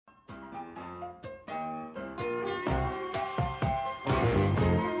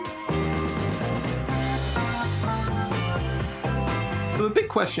So the big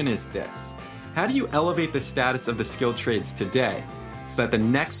question is this: how do you elevate the status of the skilled trades today so that the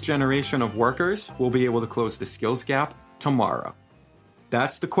next generation of workers will be able to close the skills gap tomorrow?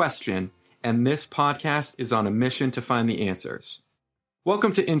 That's the question, and this podcast is on a mission to find the answers.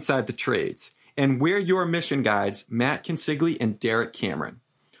 Welcome to Inside the Trades, and we're your mission guides, Matt Consigli and Derek Cameron.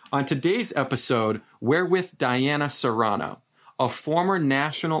 On today's episode, we're with Dianna Serrano, a former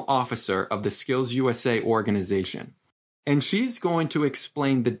national officer of the SkillsUSA organization. And she's going to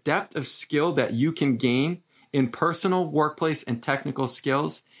explain the depth of skill that you can gain in personal, workplace, and technical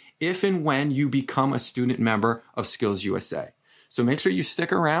skills if and when you become a student member of SkillsUSA. So make sure you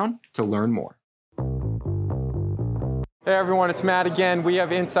stick around to learn more. Hey everyone, it's Matt again. We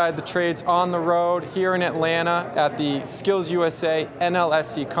have Inside the Trades on the road here in Atlanta at the SkillsUSA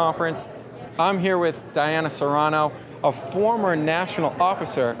NLSC conference. I'm here with Dianna Serrano, a former national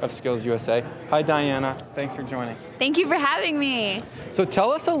officer of SkillsUSA. Hi Dianna, thanks for joining. Thank you for having me. So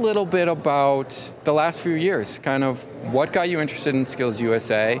tell us a little bit about the last few years, kind of what got you interested in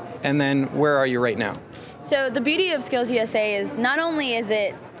SkillsUSA, and then where are you right now? So the beauty of SkillsUSA is not only is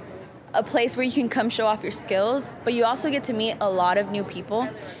it a place where you can come show off your skills, but you also get to meet a lot of new people.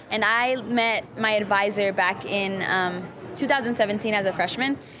 And I met my advisor back in 2017 as a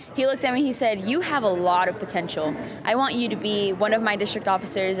freshman. He looked at me, he said, "You have a lot of potential. I want you to be one of my district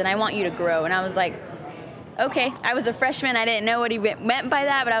officers and I want you to grow." And I was like, okay. I was a freshman, I didn't know what he meant by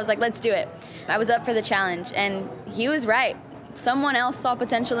that, but I was like, let's do it. I was up for the challenge, and he was right. Someone else saw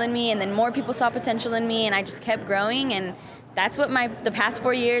potential in me, and then more people saw potential in me, and I just kept growing, and that's what the past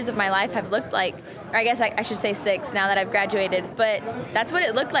 4 years of my life have looked like. Or I guess I should say 6 now that I've graduated. But that's what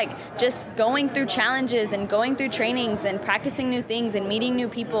it looked like, just going through challenges and going through trainings and practicing new things and meeting new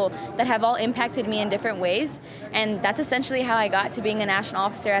people that have all impacted me in different ways. And that's essentially how I got to being a national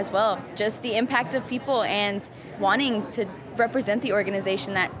officer as well. Just the impact of people and wanting to represent the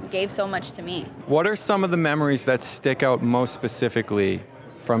organization that gave so much to me. What are some of the memories that stick out most specifically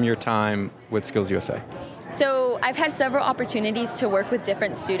from your time with SkillsUSA? So I've had several opportunities to work with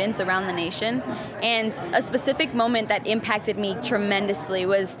different students around the nation, and a specific moment that impacted me tremendously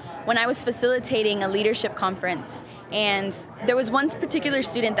was when I was facilitating a leadership conference. And there was one particular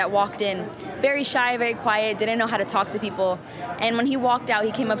student that walked in, very shy, very quiet, didn't know how to talk to people. And when he walked out,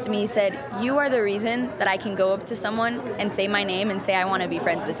 he came up to me, he said, "You are the reason that I can go up to someone and say my name and say I want to be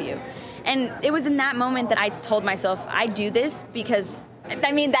friends with you." And it was in that moment that I told myself, I do this because,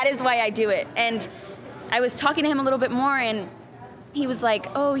 that is why I do it. And I was talking to him a little bit more, and he was like,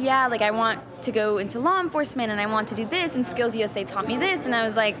 "Oh yeah, I want to go into law enforcement and I want to do this, and SkillsUSA taught me this." And I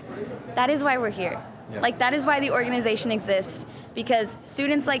was like, that is why we're here. Yeah. That is why the organization exists, because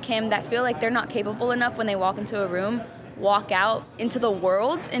students like him that feel like they're not capable enough when they walk into a room, walk out into the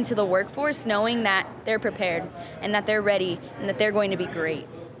world, into the workforce, knowing that they're prepared and that they're ready and that they're going to be great.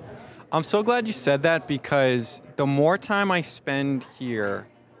 I'm so glad you said that, because the more time I spend here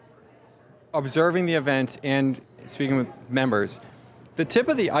observing the events and speaking with members, the tip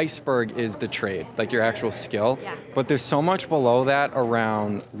of the iceberg is the trade, your actual skill. Yeah. But there's so much below that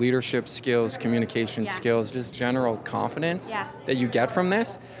around leadership skills, communication skills, just general confidence that you get from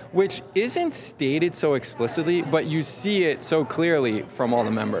this, which isn't stated so explicitly, but you see it so clearly from all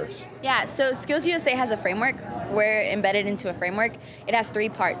the members. Yeah, so SkillsUSA has a framework. We're embedded into a framework. It has 3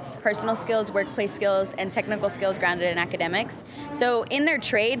 parts: personal skills, workplace skills, and technical skills grounded in academics. So in their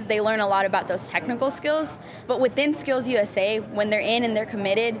trade, they learn a lot about those technical skills, but within SkillsUSA, when they're in and they're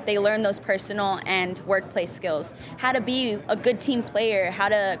committed, they learn those personal and workplace skills. How to be a good team player, how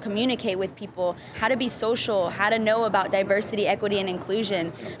to communicate with people, how to be social, how to know about diversity, equity, and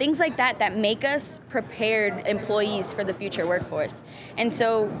inclusion. Things like that that make us prepared employees for the future workforce. And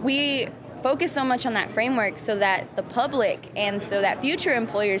so we focus so much on that framework so that the public and so that future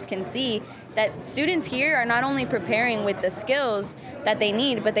employers can see that students here are not only preparing with the skills that they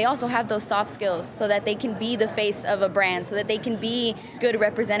need, but they also have those soft skills so that they can be the face of a brand, so that they can be good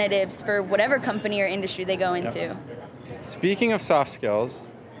representatives for whatever company or industry they go into. Yep. Speaking of soft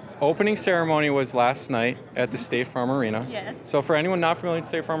skills, opening ceremony was last night at the State Farm Arena. Yes. So for anyone not familiar with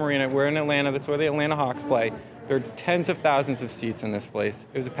State Farm Arena, we're in Atlanta. That's where the Atlanta Hawks play. There are tens of thousands of seats in this place.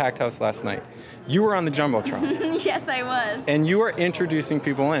 It was a packed house last night. You were on the Jumbotron. Yes, I was. And you were introducing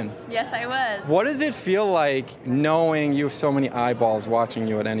people in. Yes, I was. What does it feel like knowing you have so many eyeballs watching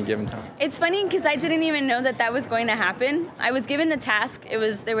you at any given time? It's funny because I didn't even know that was going to happen. I was given the task.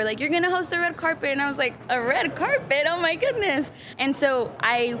 They were like, "You're going to host a red carpet." And I was like, "A red carpet? Oh my goodness." And so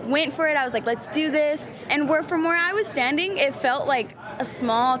I went for it. I was like, let's do this. And from where I was standing, it felt like a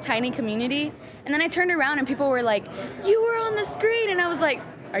small, tiny community. And then I turned around and people were like, "You were on the screen." And I was like,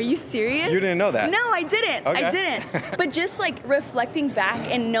 are you serious? You didn't know that? No, I didn't. Okay. I didn't. But just like reflecting back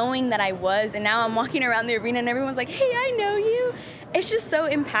and knowing that I was, and now I'm walking around the arena and everyone's like, hey, I know you. It's just so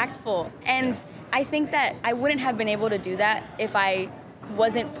impactful. And I think that I wouldn't have been able to do that if I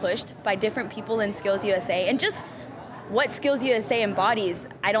wasn't pushed by different people in SkillsUSA. And just what SkillsUSA embodies,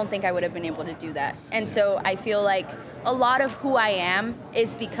 I don't think I would have been able to do that. And so I feel like a lot of who I am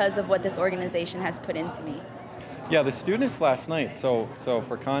is because of what this organization has put into me. Yeah, the students last night, so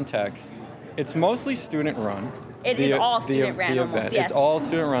for context, it's mostly student run. It is all student ran almost, yes. It's all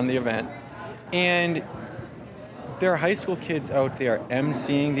student run, the event. And there are high school kids out there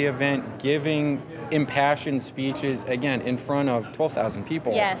emceeing the event, giving impassioned speeches, again, in front of 12,000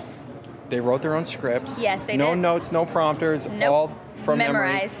 people. Yes. They wrote their own scripts. Yes, they no did. No notes, no prompters, Nope. all from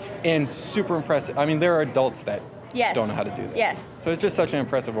Memorized. memory. And super impressive. I mean, there are adults that Yes. don't know how to do this. Yes. So it's just such an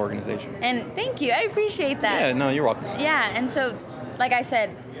impressive organization. And thank you. I appreciate that. Yeah, no, you're welcome. Yeah, and so, like I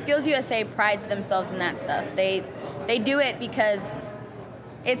said, SkillsUSA prides themselves in that stuff. They do it because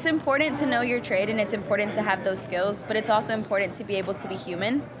it's important to know your trade and it's important to have those skills, but it's also important to be able to be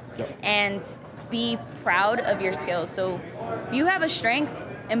human and be proud of your skills. So if you have a strength,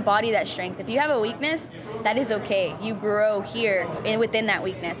 embody that strength. If you have a weakness, that is okay. You grow here within that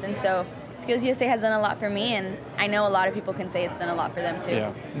weekness. And so SkillsUSA has done a lot for me, and I know a lot of people can say it's done a lot for them too.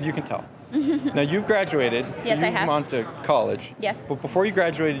 Yeah, you can tell. Now, you've graduated, so Yes, I you've have. gone to college. Yes. But before you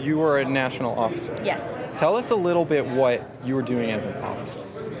graduated, you were a national officer. Yes. Tell us a little bit what you were doing as an officer.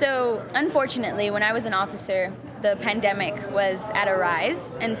 So, unfortunately, when I was an officer, the pandemic was at a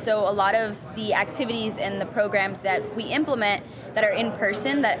rise, and so a lot of the activities and the programs that we implement that are in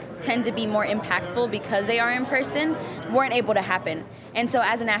person that tend to be more impactful because they are in person weren't able to happen. And so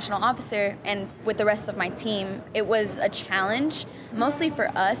as a national officer and with the rest of my team, it was a challenge, mostly for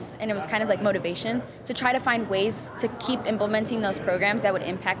us, and it was kind of like motivation, to try to find ways to keep implementing those programs that would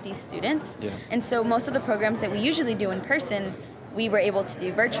impact these students. Yeah. And so most of the programs that we usually do in person, we were able to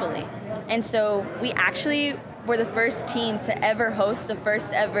do virtually. And so we actually were the first team to ever host the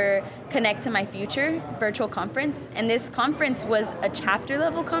first ever Connect to My Future virtual conference. And this conference was a chapter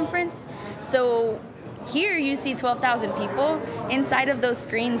level conference. So here you see 12,000 people. Inside of those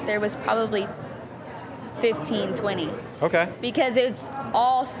screens, there was probably 15, 20. Okay. Because it's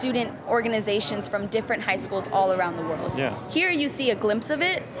all student organizations from different high schools all around the world. Yeah. Here you see a glimpse of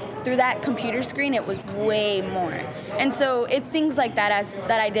it. Through that computer screen, it was way more. And so it's things like that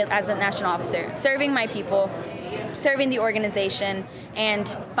that I did as a national officer, serving my people, serving the organization, and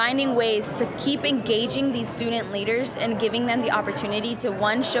finding ways to keep engaging these student leaders and giving them the opportunity to,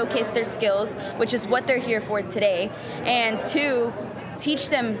 one, showcase their skills, which is what they're here for today, and two, teach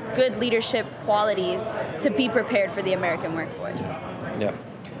them good leadership qualities to be prepared for the American workforce. Yeah.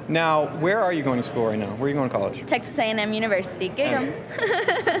 Now, where are you going to school right now? Where are you going to college? Texas A&M University, get 'em.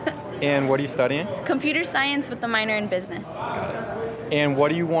 And what are you studying? Computer science with a minor in business. Got it. And what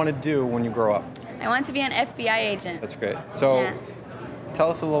do you want to do when you grow up? I want to be an FBI agent. That's great. So tell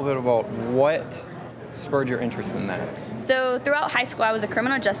us a little bit about what spurred your interest in that. So throughout high school, I was a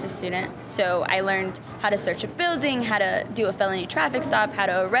criminal justice student. So I learned how to search a building, how to do a felony traffic stop, how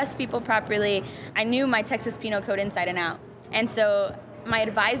to arrest people properly. I knew my Texas Penal Code inside and out. And so my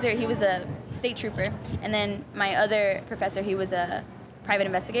advisor, he was a state trooper, and then my other professor, he was a private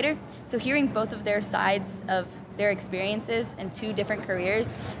investigator. So hearing both of their sides of their experiences and two different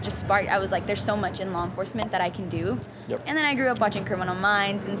careers just sparked, I was like, there's so much in law enforcement that I can do. Yep. And then I grew up watching Criminal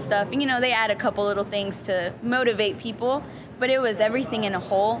Minds and stuff, and they add a couple little things to motivate people, but it was everything in a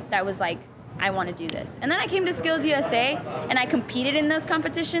whole that was like, I want to do this. And then I came to SkillsUSA, and I competed in those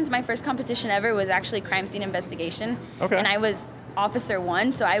competitions. My first competition ever was actually crime scene investigation. Okay. And I was Officer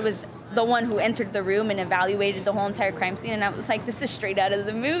 1, so I was the one who entered the room and evaluated the whole entire crime scene, and I was like, this is straight out of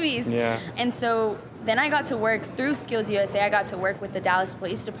the movies. Yeah. And so then I got to work through SkillsUSA. I got to work with the Dallas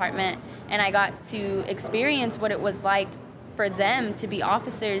Police Department, and I got to experience what it was like for them to be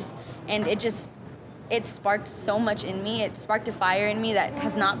officers, and it sparked so much in me. It sparked a fire in me that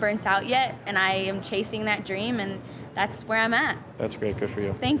has not burnt out yet, and I am chasing that dream, and that's where I'm at. That's great. Good for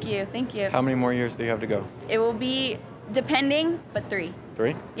you. Thank you. Thank you. How many more years do you have to go? It will be, depending, but 3.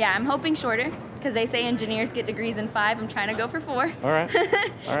 3? Yeah, I'm hoping shorter, because they say engineers get degrees in 5. I'm trying to go for 4. All right.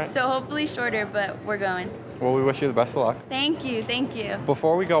 All right. So hopefully shorter, but we're going. Well, we wish you the best of luck. Thank you. Thank you.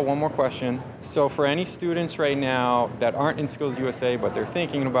 Before we go, one more question. So for any students right now that aren't in SkillsUSA, but they're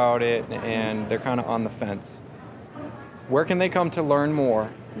thinking about it and they're kind of on the fence, where can they come to learn more?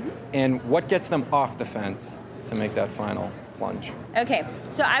 Mm-hmm. And what gets them off the fence to make that final plunge? Okay,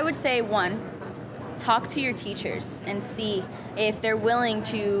 so I would say, 1, talk to your teachers and see if they're willing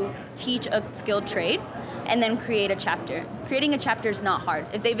to teach a skilled trade and then create a chapter. Creating a chapter is not hard.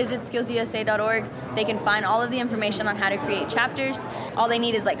 If they visit SkillsUSA.org, they can find all of the information on how to create chapters. All they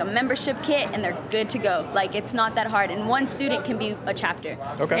need is like a membership kit and they're good to go. Like, it's not that hard. And one student can be a chapter.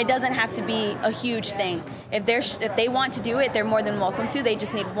 Okay. It doesn't have to be a huge thing. If they want to do it, they're more than welcome to. They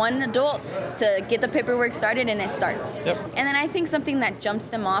just need one adult to get the paperwork started, and it starts. Yep. And then I think something that jumps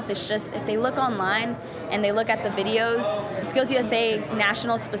them off is just if they look online and they look at the videos, SkillsUSA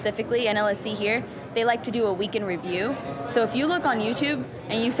National specifically, and LSC here, they like to do a week in review. So if you look on YouTube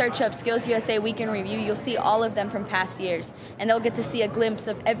and you search up SkillsUSA Week in Review, you'll see all of them from past years. And they'll get to see a glimpse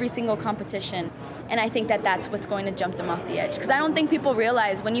of every single competition. And I think that that's what's going to jump them off the edge. Because I don't think people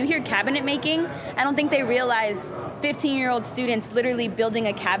realize, when you hear cabinet making, I don't think they realize 15-year-old students literally building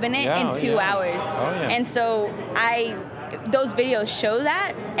a cabinet in 2 hours. Oh, yeah. And so those videos show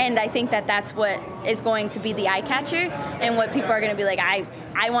that, and I think that that's what is going to be the eye catcher, and what people are going to be like,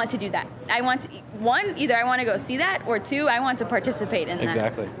 I want to do that. I want to, one, either I want to go see that, or two, I want to participate in that.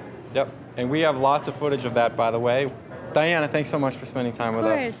 Exactly. Yep. And we have lots of footage of that, by the way. Dianna, thanks so much for spending time with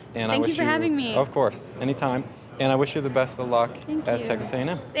us. And Thank you for having me. Of course, anytime. And I wish you the best of luck at Texas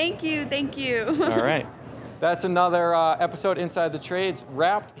A&M. Thank you. All right. That's another episode Inside the Trades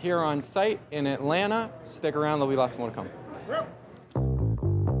wrapped here on site in Atlanta. Stick around, there'll be lots more to come.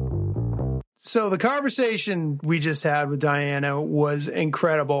 So the conversation we just had with Dianna was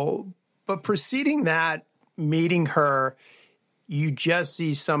incredible, but preceding that, meeting her, you just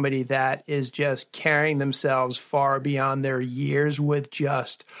see somebody that is just carrying themselves far beyond their years with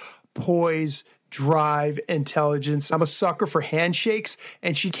just poise, drive, intelligence. I'm a sucker for handshakes,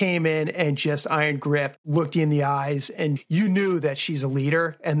 and she came in and just iron grip, looked you in the eyes, and you knew that she's a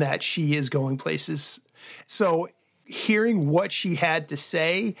leader and that she is going places. So hearing what she had to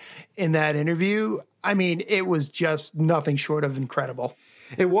say in that interview, I mean, it was just nothing short of incredible.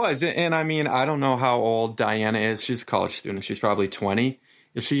 It was. And I mean, I don't know how old Dianna is. She's a college student. She's probably 20.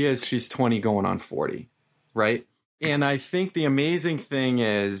 If she is, she's 20 going on 40, right? And I think the amazing thing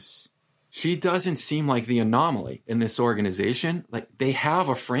is she doesn't seem like the anomaly in this organization. Like, they have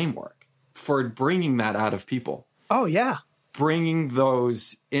a framework for bringing that out of people. Oh, yeah. Bringing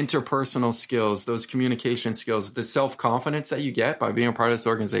those interpersonal skills, those communication skills, the self-confidence that you get by being a part of this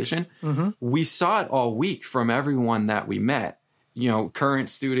organization. Mm-hmm. We saw it all week from everyone that we met, you know, current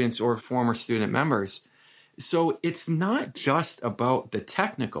students or former student members. So it's not just about the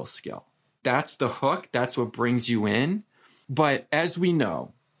technical skill. That's the hook. That's what brings you in. But as we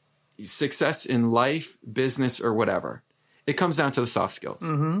know, success in life, business, or whatever, it comes down to the soft skills.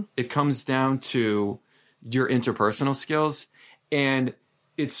 Mm-hmm. It comes down to your interpersonal skills. And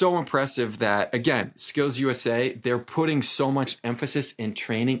it's so impressive that, again, SkillsUSA, they're putting so much emphasis and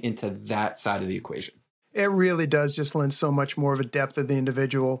training into that side of the equation. It really does just lend so much more of a depth of the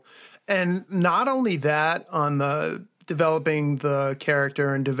individual. And not only that, on the developing the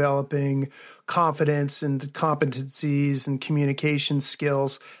character and developing confidence and competencies and communication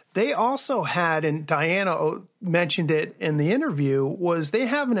skills, they also had, and Dianna mentioned it in the interview, was they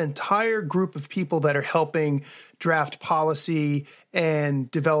have an entire group of people that are helping draft policy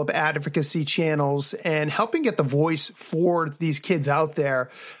and develop advocacy channels and helping get the voice for these kids out there.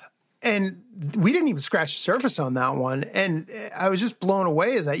 And we didn't even scratch the surface on that one. And I was just blown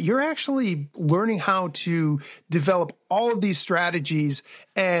away is that you're actually learning how to develop all of these strategies,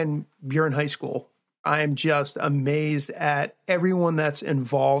 and you're in high school. I am just amazed at everyone that's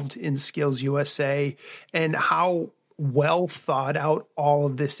involved in SkillsUSA and how well thought out all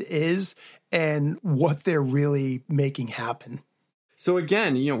of this is and what they're really making happen. So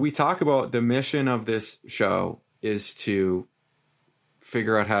again, you know, we talk about the mission of this show is to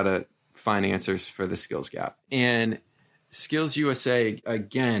figure out how to find answers for the skills gap. And SkillsUSA,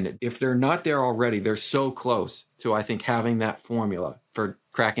 again, if they're not there already, they're so close to, I think, having that formula for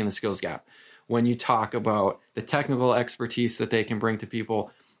cracking the skills gap. When you talk about the technical expertise that they can bring to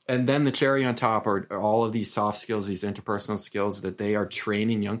people, and then the cherry on top are all of these soft skills, these interpersonal skills that they are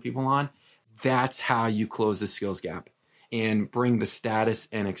training young people on, that's how you close the skills gap and bring the status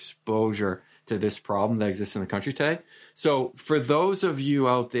and exposure to this problem that exists in the country today. So for those of you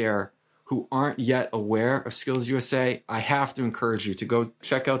out there who aren't yet aware of SkillsUSA, I have to encourage you to go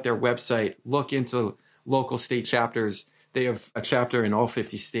check out their website, look into local state chapters. They have a chapter in all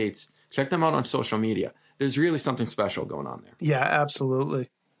 50 states. Check them out on social media. There's really something special going on there. Yeah, absolutely.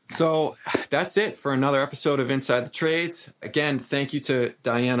 So that's it for another episode of Inside the Trades. Again, thank you to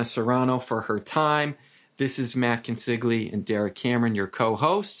Dianna Serrano for her time. This is Matt Consigli and Derek Cameron, your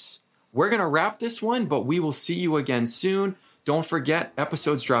co-hosts. We're going to wrap this one, but we will see you again soon. Don't forget,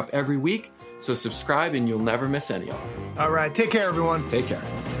 episodes drop every week. So subscribe and you'll never miss any of them. All right. Take care, everyone. Take care.